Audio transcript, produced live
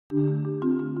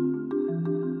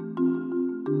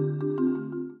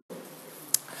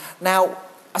Now,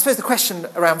 I suppose the question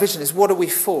around vision is, what are we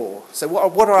for? So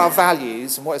what are our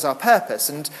values and what is our purpose?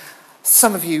 And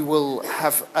some of you will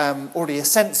have already a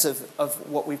sense of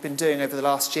what we've been doing over the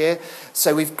last year.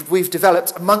 So we've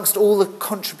developed, amongst all the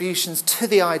contributions to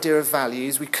the idea of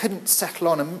values, we couldn't settle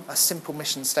on a simple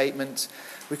mission statement.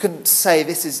 We couldn't say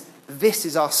this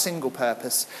is our single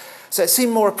purpose. So it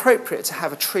seemed more appropriate to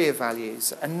have a tree of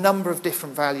values, a number of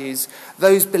different values,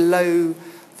 those below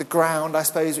the ground, I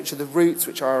suppose, which are the roots,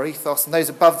 which are our ethos, and those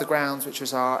above the grounds, which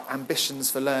is our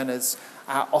ambitions for learners,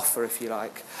 our offer, if you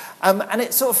like. And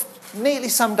it's sort of neatly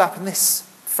summed up in this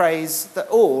phrase that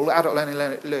all, adult learning,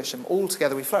 Lewisham, all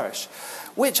together we flourish,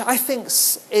 which I think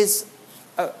is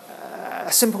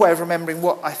a simple way of remembering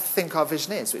what I think our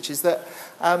vision is, which is that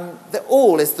the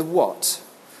all is the what.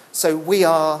 So we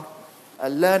are a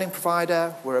learning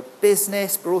provider, we're a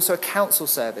business, but also a council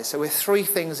service. So we're three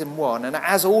things in one. And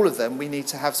as all of them, we need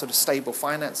to have sort of stable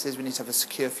finances, we need to have a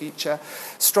secure future,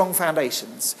 strong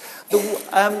foundations.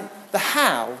 The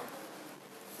how.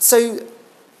 So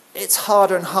it's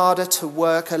harder and harder to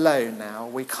work alone now.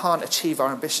 We can't achieve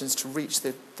our ambitions to reach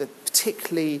the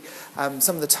particularly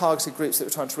some of the targeted groups that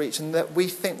we're trying to reach, and that we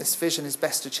think this vision is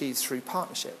best achieved through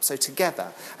partnership, so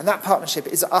together. And that partnership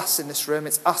is us in this room,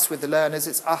 it's us with the learners,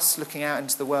 it's us looking out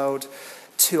into the world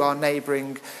to our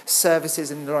neighbouring services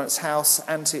in Lawrence House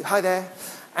and to, hi there,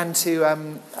 and to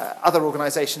other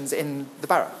organisations in the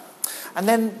borough. And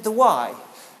then the why.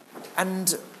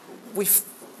 And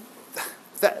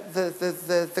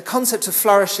the concept of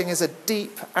flourishing is a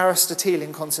deep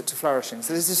Aristotelian concept of flourishing.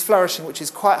 So this is flourishing, which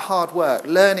is quite hard work.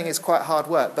 Learning is quite hard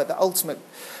work, but the ultimate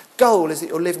goal is that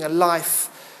you're living a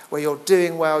life where you're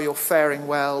doing well, you're faring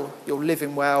well, you're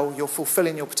living well, you're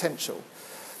fulfilling your potential.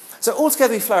 So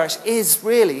Altogether We Flourish is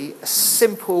really a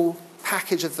simple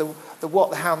package of the what,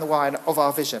 the how and the why of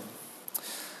our vision.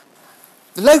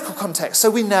 The local context, so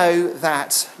we know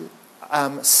that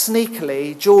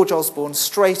sneakily, George Osborne,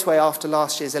 straight away after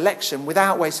last year's election,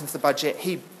 without waiting for the budget,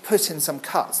 he put in some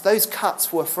cuts. Those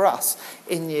cuts were, for us,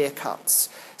 in-year cuts.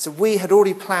 So we had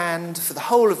already planned for the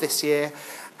whole of this year,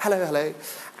 hello,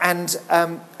 and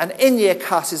an in-year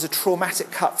cut is a traumatic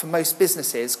cut for most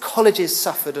businesses. Colleges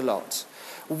suffered a lot.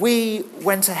 We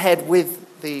went ahead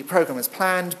with the programme as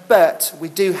planned, but we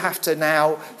do have to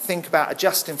now think about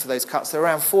adjusting for those cuts. There were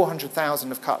around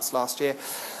 400,000 of cuts last year.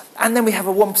 And then we have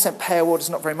a 1% pay award. It's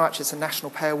not very much. It's a national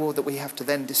pay award that we have to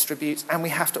then distribute. And we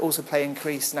have to also pay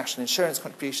increased national insurance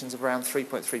contributions of around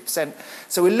 3.3%.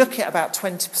 So we're looking at about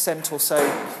 20% or so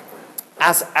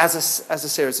as a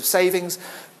series of savings.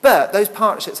 But those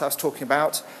partnerships I was talking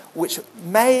about, which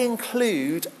may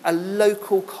include a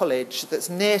local college that's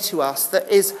near to us, that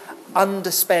is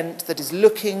underspent, that is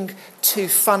looking to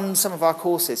fund some of our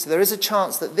courses. So there is a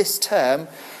chance that this term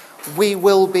we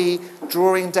will be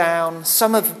drawing down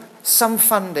some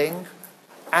funding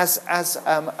as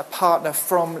a partner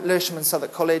from Lewisham and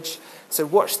Southwark College. So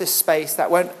watch this space.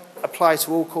 That won't apply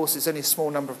to all courses, only a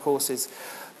small number of courses.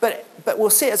 But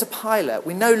we'll see it as a pilot.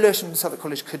 We know Lewisham and Southwark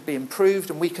College could be improved,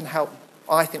 and we can help.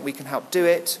 I think we can help do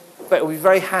it. But it will be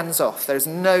very hands-off. There's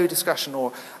no discussion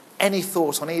or any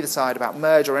thought on either side about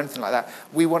merger or anything like that.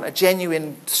 We want a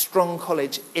genuine, strong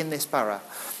college in this borough.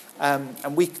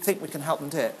 And we think we can help them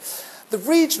do it. The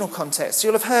regional context,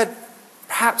 you'll have heard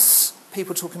perhaps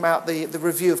people talking about the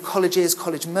review of colleges,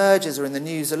 college mergers are in the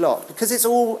news a lot, because it's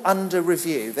all under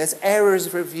review. There's areas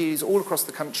of reviews all across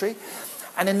the country.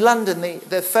 And in London,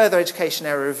 the further education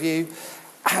area review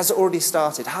has already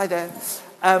started. Hi there.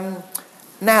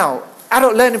 Now,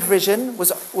 adult learning provision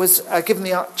was given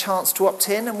the chance to opt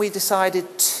in, and we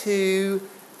decided to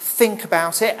think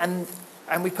about it, and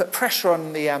we put pressure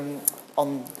on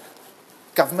on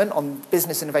government, on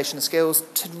business, innovation and skills,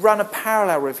 to run a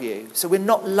parallel review. So we're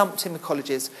not lumped in with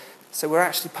colleges, so we're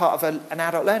actually part of an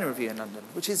adult learner review in London,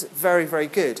 which is very, very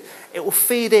good. It will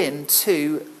feed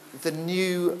into the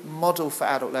new model for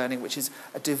adult learning, which is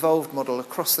a devolved model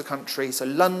across the country. So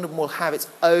London will have its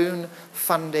own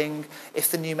funding if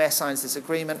the new mayor signs this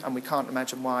agreement, and we can't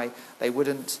imagine why they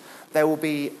wouldn't. There will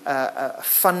be a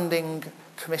funding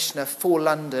commissioner for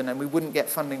London, and we wouldn't get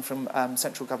funding from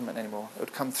central government anymore. It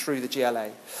would come through the GLA.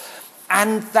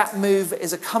 And that move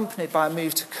is accompanied by a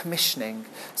move to commissioning.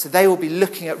 So they will be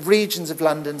looking at regions of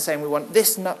London saying we want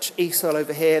this much ESOL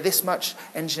over here, this much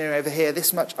engineering over here,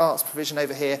 this much arts provision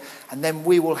over here, and then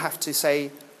we will have to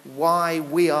say why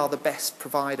we are the best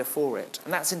provider for it.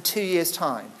 And that's in 2 years'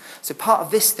 time. So part of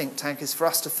this think tank is for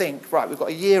us to think, right, we've got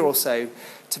a year or so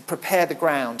to prepare the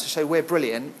ground, to show we're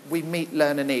brilliant, we meet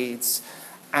learner needs,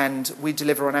 and we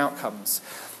deliver on outcomes.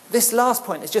 This last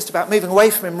point is just about moving away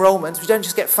from enrolments. We don't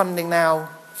just get funding now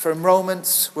for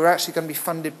enrolments, we're actually going to be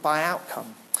funded by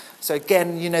outcome. So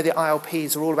again, you know the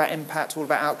ILPs are all about impact, all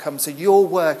about outcomes. So your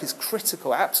work is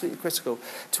critical, absolutely critical,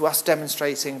 to us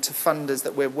demonstrating to funders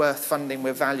that we're worth funding,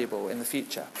 we're valuable in the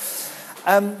future.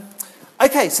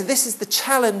 Okay, so this is the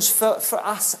challenge for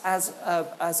us as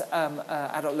an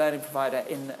adult learning provider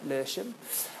in Lewisham.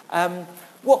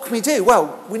 What can we do?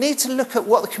 Well, we need to look at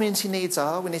what the community needs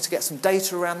are. We need to get some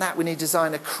data around that. We need to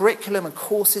design a curriculum and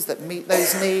courses that meet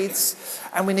those needs.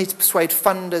 And we need to persuade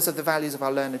funders of the values of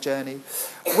our learner journey.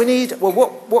 We need, well,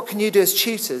 what can you do as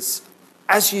tutors?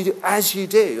 As you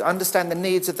do, understand the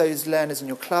needs of those learners in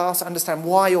your class, understand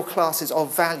why your class is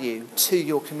of value to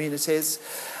your communities,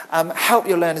 help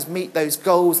your learners meet those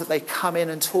goals that they come in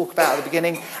and talk about at the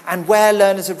beginning, and where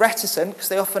learners are reticent, because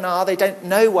they often are, they don't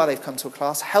know why they've come to a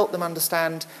class, help them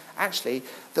understand, actually,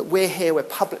 that we're here, we're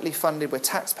publicly funded, we're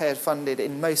taxpayer funded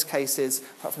in most cases,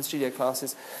 apart from studio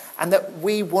classes, and that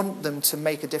we want them to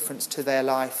make a difference to their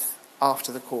life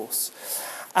after the course.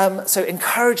 So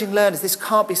encouraging learners, this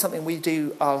can't be something we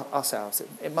do ourselves.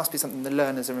 It must be something the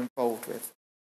learners are involved with.